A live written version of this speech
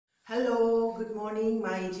Hello, good morning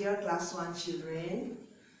my dear class 1 children.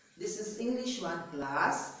 This is English 1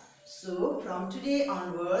 class. So from today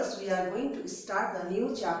onwards we are going to start the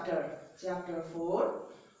new chapter. Chapter 4.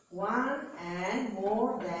 One and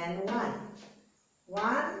more than one.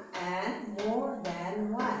 One and more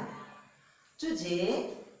than one.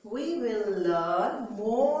 Today we will learn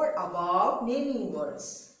more about naming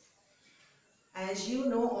words. As you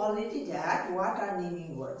know already that what are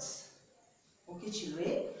naming words. Okay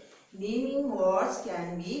children. Naming words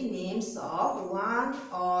can be names of one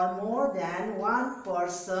or more than one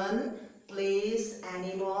person, place,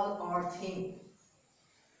 animal or thing.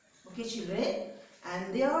 Okay children,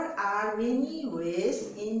 and there are many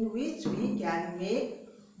ways in which we can make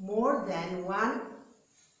more than one.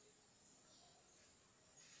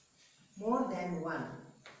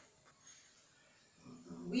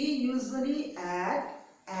 We usually add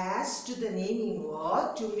as to the naming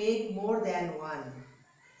word to make more than one.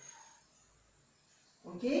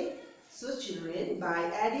 Okay, so children, by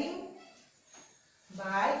adding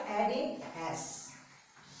s,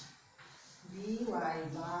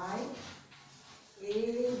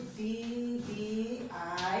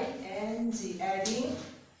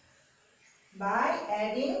 by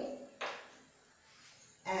adding,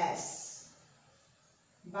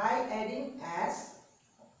 by adding s,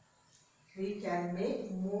 we can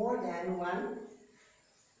make more than one.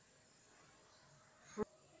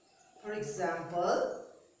 For example,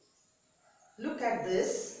 look at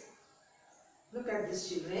this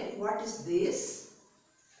children. What is this?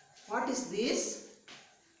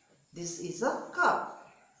 This is a cup.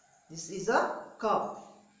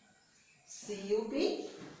 C-U-P,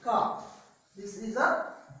 cup. This is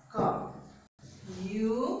a cup.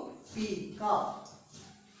 U-P, cup.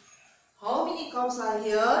 How many cups are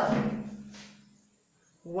here?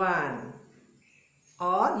 One.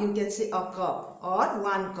 Or you can say a cup or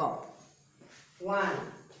one cup. One.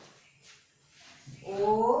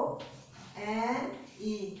 O-N-E,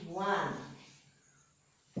 one.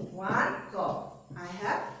 One cup. I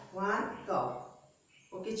have one cup.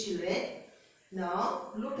 Okay children.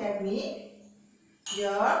 Now look at me.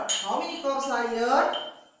 Here, how many cups are here?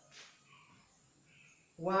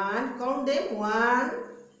 One. Count them. One,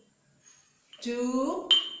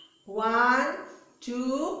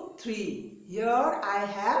 two, three. Here I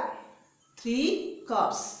have 3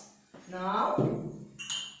 cups. Now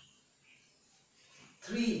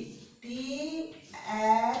 3. T-H-R-E-E,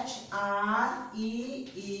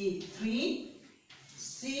 3.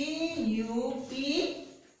 C-U-P,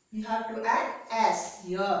 you have to add S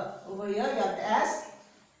here. Over here you have to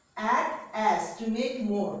add S to make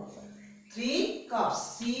more. 3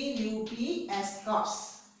 cups. C-U-P-S,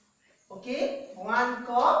 cups. Okay, 1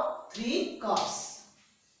 cup, 3 cups.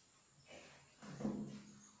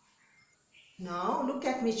 Now look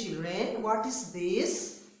at me children. What is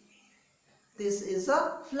this? This is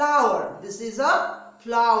a flower.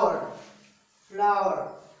 Flower.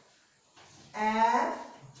 F-L-O-W-E-R,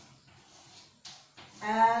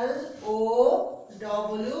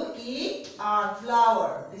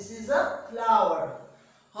 flower. This is a flower.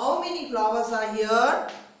 How many flowers are here?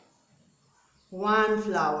 1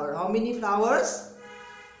 flower. How many flowers?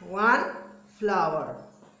 1 flower.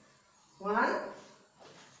 One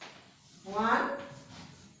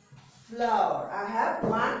flower. I have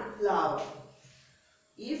 1 flower.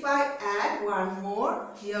 If I add one more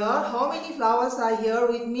here, how many flowers are here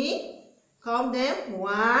with me? Count them.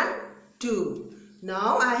 1, 2.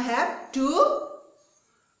 Now I have 2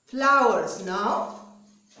 flowers. Now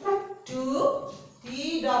 2,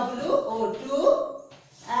 T-W-O, 2,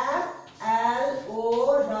 F-L-O-W-E-R.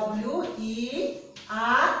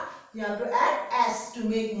 You have to add S to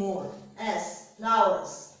make more. S,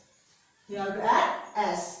 flowers. You have to add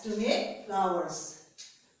S to make flowers.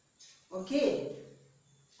 Okay.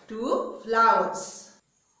 2 flowers.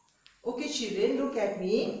 Okay children, look at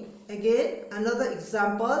me. Again, another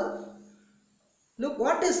example. Look,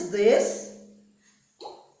 what is this?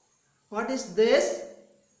 What is this?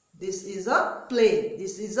 This is a plate.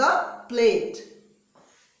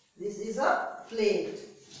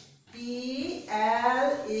 P-L-A-T-E,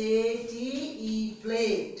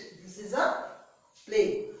 plate. This is a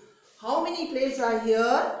plate. How many plates are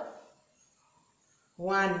here?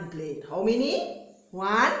 1 plate. How many?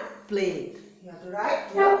 1 plate. You have to write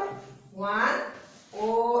here. 1,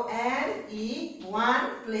 O-N-E, 1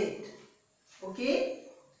 plate. Okay.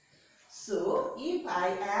 So if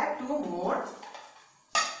I add 2 more,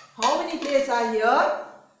 how many plates are here?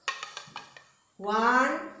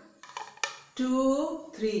 1,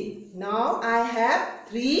 2, 3. Now I have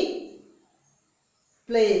 3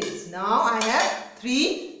 plates.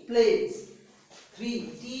 3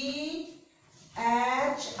 3. Three.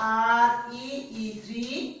 Plate.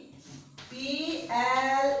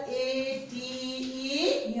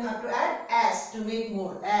 You have to add S to make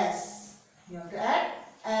more. S. You have to add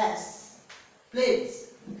S.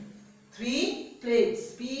 Plates. 3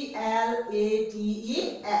 plates. Plates.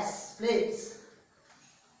 Plates.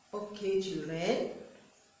 Okay, children.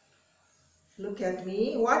 Look at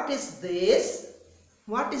me. What is this?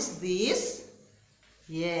 What is this?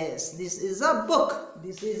 Yes, this is a book.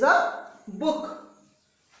 This is a book.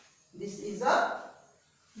 This is a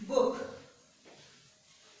book.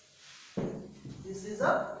 This is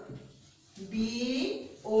a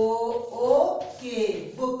B-O-O-K,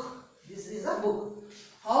 book. This is a book.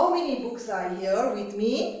 How many books are here with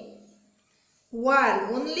me? One,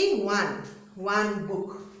 only one. One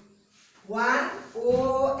book. One,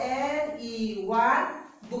 O-N-E, one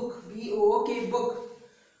book. B-O-O-K, book.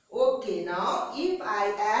 Okay, now if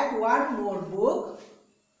I add one more book,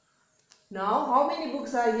 now how many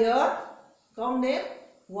books are here? Count them.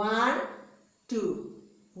 1, 2.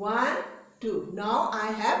 1, 2. Now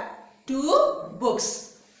I have 2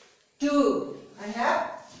 books. 2. I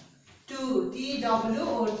have 2.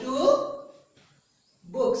 T-W-O-2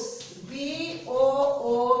 books.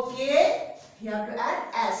 B-O-O-K. You have to add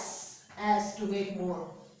S. S to make more.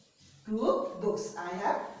 2 books. I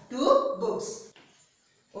have 2 books.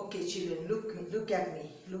 Okay, children, look at me.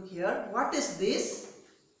 Look here. What is this?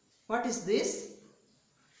 What is this?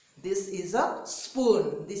 This is a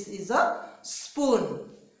spoon. This is a spoon.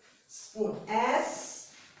 Spoon.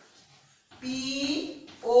 S-P-O-O-N.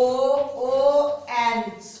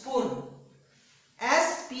 Spoon.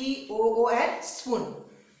 S-P-O-O-N. Spoon.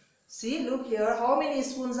 See, look here. How many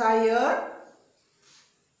spoons are here?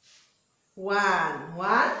 One.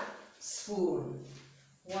 One spoon.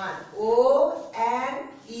 One.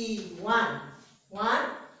 O-N-E. One. One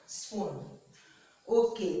spoon.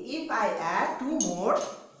 Okay, if I add 2 more.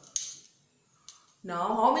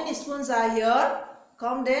 Now, how many spoons are here?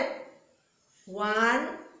 Count them.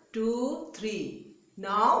 1, 2, 3.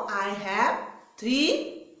 Now, I have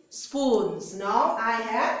 3 spoons. Now, I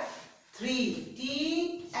have 3.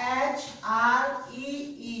 T-H-R-E-E.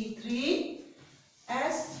 3.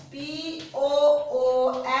 S-P-O-O-N-S.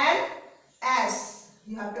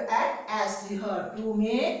 You have to add S here to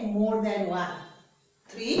make more than 1.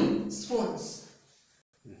 3 spoons.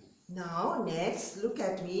 Now, next, look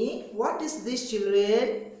at me. What is this,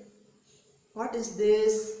 children? What is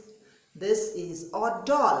this? This is a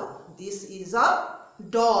doll. This is a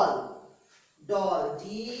doll. Doll.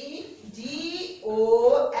 D-O-L-L.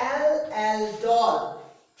 Doll.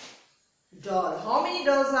 Doll. How many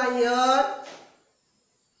dolls are here?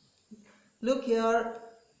 Look here.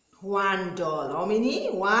 1 doll. How many?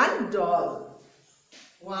 1 doll.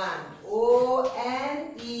 1.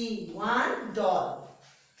 O-N-E. 1 doll.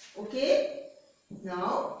 Okay.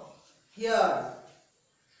 Now, here.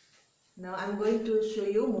 Now, I'm going to show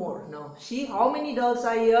you more. Now, see how many dolls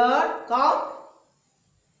are here? Count.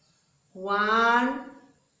 1,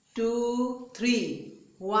 2, 3.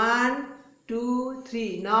 1, 2,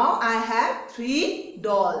 3. Now, I have 3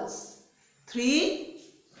 dolls. 3.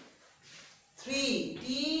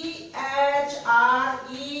 T-H-R-E-E.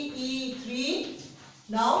 3.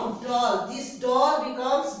 Now doll. This doll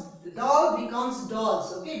becomes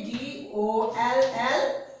dolls. Okay. D-O-L-L-S.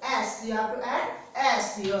 You have to add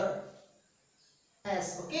S here.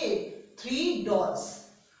 S. Okay. 3 dolls.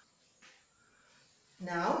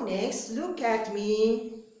 Now next, look at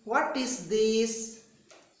me. What is this?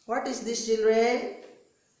 What is this, children?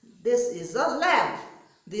 This is a lamp.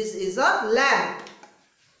 This is a lamp.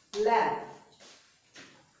 Lamp.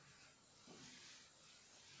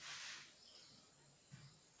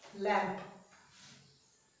 Lamp.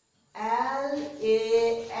 L-A-M-P.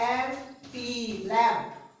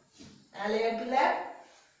 Lamp. L-A-M-P. Lamp.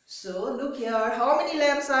 So look here. How many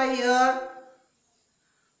lamps are here?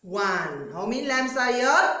 1. How many lamps are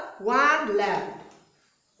here? 1 lamp.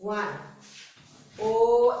 1.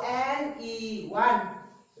 O-N-E. 1.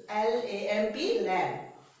 L-A-M-P. Lamp.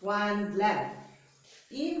 1 lamp.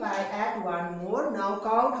 If I add 1 more, now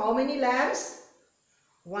count how many lamps?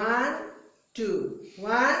 1, 2.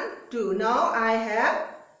 1, 2. Now I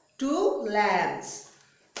have 2 lamps.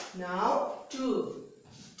 Now 2.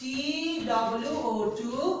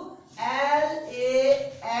 T-W-O-2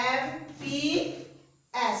 L-A-M-P-S.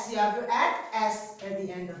 You have to add S at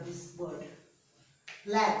the end of this word.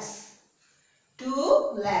 Lamps.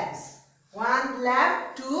 2 lamps. 1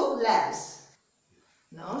 lamp, 2 lamps.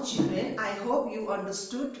 Now children, I hope you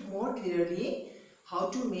understood more clearly how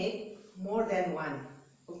to make more than 1.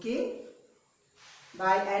 Okay?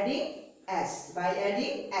 By adding S. By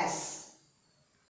adding S.